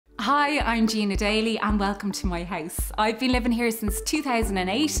Hi, I'm Gina Daly and welcome to my house. I've been living here since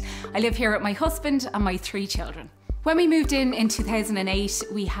 2008. I live here with my husband and my 3 children. When we moved in 2008,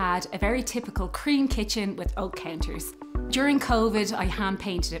 we had a very typical cream kitchen with oak counters. During COVID, I hand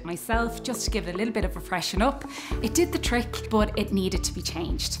painted it myself just to give it a little bit of a freshen up. It did the trick, but it needed to be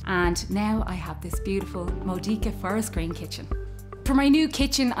changed. And now I have this beautiful Modica forest green kitchen. For my new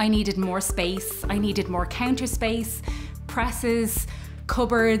kitchen, I needed more space. I needed more counter space, presses,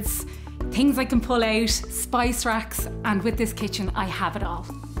 cupboards, things I can pull out, spice racks, and with this kitchen, I have it all.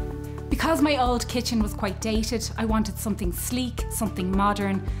 Because my old kitchen was quite dated, I wanted something sleek, something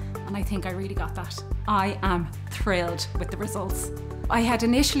modern, and I think I really got that. I am thrilled with the results. I had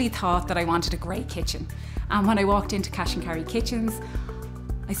initially thought that I wanted a grey kitchen, and when I walked into Cash and Carry Kitchens,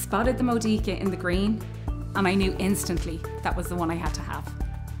 I spotted the Modica in the green, and I knew instantly that was the one I had to have.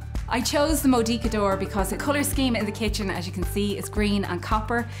 I chose the Modica door because the colour scheme in the kitchen, as you can see, is green and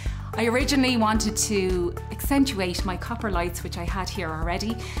copper. I originally wanted to accentuate my copper lights, which I had here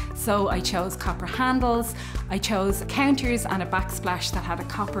already, so I chose copper handles, I chose counters and a backsplash that had a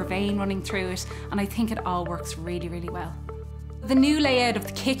copper vein running through it, and I think it all works really, really well. The new layout of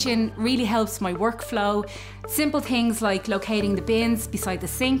the kitchen really helps my workflow. Simple things like locating the bins beside the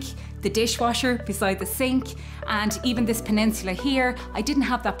sink, the dishwasher beside the sink, and even this peninsula here. I didn't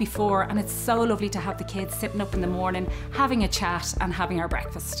have that before, and it's so lovely to have the kids sitting up in the morning, having a chat and having our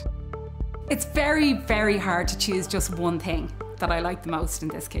breakfast. It's very, very hard to choose just one thing that I like the most in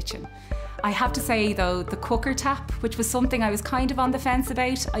this kitchen. I have to say though, the cooker tap, which was something I was kind of on the fence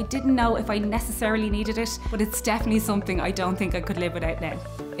about, I didn't know if I necessarily needed it, but it's definitely something I don't think I could live without now.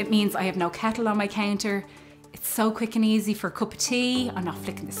 It means I have no kettle on my counter. It's so quick and easy for a cup of tea. I'm not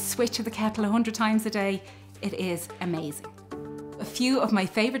flicking the switch of the kettle 100 times a day. It is amazing. A few of my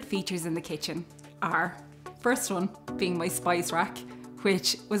favourite features in the kitchen are, first one being my spice rack,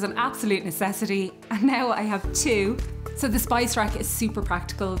 which was an absolute necessity, and now I have 2. So the spice rack is super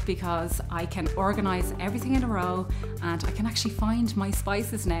practical because I can organise everything in a row, and I can actually find my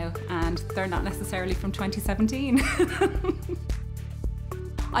spices now, and they're not necessarily from 2017.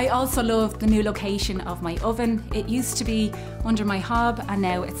 I also love the new location of my oven. It used to be under my hob and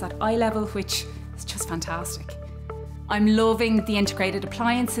now it's at eye level, which is just fantastic. I'm loving the integrated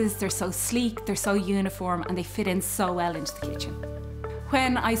appliances. They're so sleek, they're so uniform, and they fit in so well into the kitchen.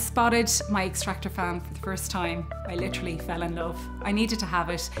 When I spotted my extractor fan for the first time, I literally fell in love. I needed to have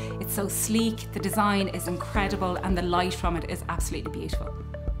it. It's so sleek, the design is incredible, and the light from it is absolutely beautiful.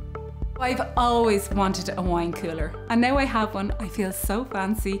 I've always wanted a wine cooler, and now I have one. I feel so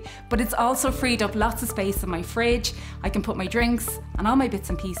fancy, but it's also freed up lots of space in my fridge. I can put my drinks and all my bits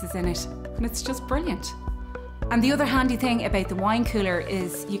and pieces in it, and it's just brilliant. And the other handy thing about the wine cooler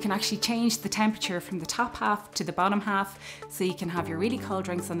is you can actually change the temperature from the top half to the bottom half, so you can have your really cold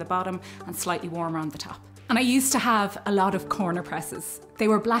drinks on the bottom and slightly warmer on the top. And I used to have a lot of corner presses. They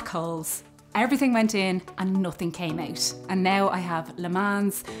were black holes. Everything went in and nothing came out. And now I have Le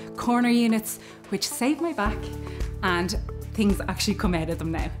Mans corner units, which save my back, and things actually come out of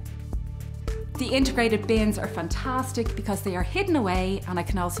them now. The integrated bins are fantastic because they are hidden away, and I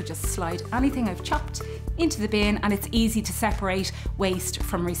can also just slide anything I've chopped into the bin, and it's easy to separate waste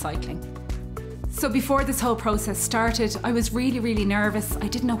from recycling. So before this whole process started, I was really, really nervous. I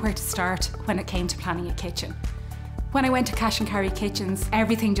didn't know where to start when it came to planning a kitchen. When I went to Cash and Carry Kitchens,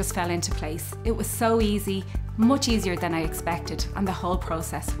 everything just fell into place. It was so easy, much easier than I expected, and the whole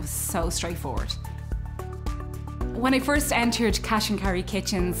process was so straightforward. When I first entered Cash and Carry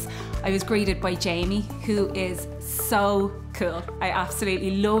Kitchens, I was greeted by Jamie, who is so cool. I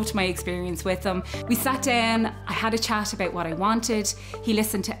absolutely loved my experience with him. We sat down, I had a chat about what I wanted. He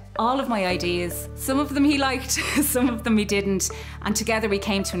listened to all of my ideas. Some of them he liked, some of them he didn't. And together we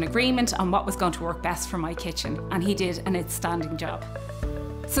came to an agreement on what was going to work best for my kitchen. And he did an outstanding job.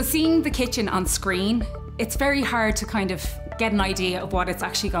 So seeing the kitchen on screen, it's very hard to kind of get an idea of what it's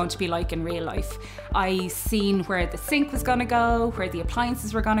actually going to be like in real life. I seen where the sink was gonna go, where the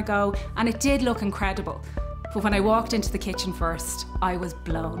appliances were gonna go, and it did look incredible. But when I walked into the kitchen first, I was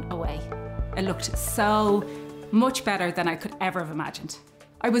blown away. It looked so much better than I could ever have imagined.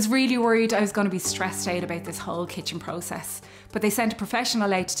 I was really worried I was going to be stressed out about this whole kitchen process, but they sent a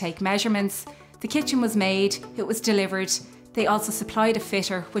professional out to take measurements. The kitchen was made, it was delivered. They also supplied a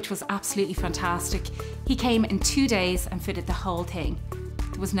fitter, which was absolutely fantastic. He came in 2 days and fitted the whole thing.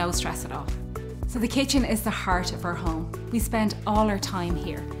 There was no stress at all. So the kitchen is the heart of our home. We spend all our time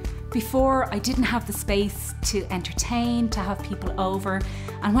here. Before, I didn't have the space to entertain, to have people over,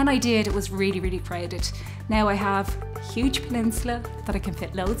 and when I did, it was really, really crowded. Now I have a huge peninsula that I can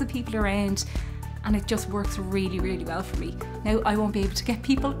fit loads of people around, and it just works really, really well for me. Now, I won't be able to get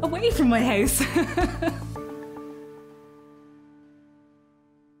people away from my house.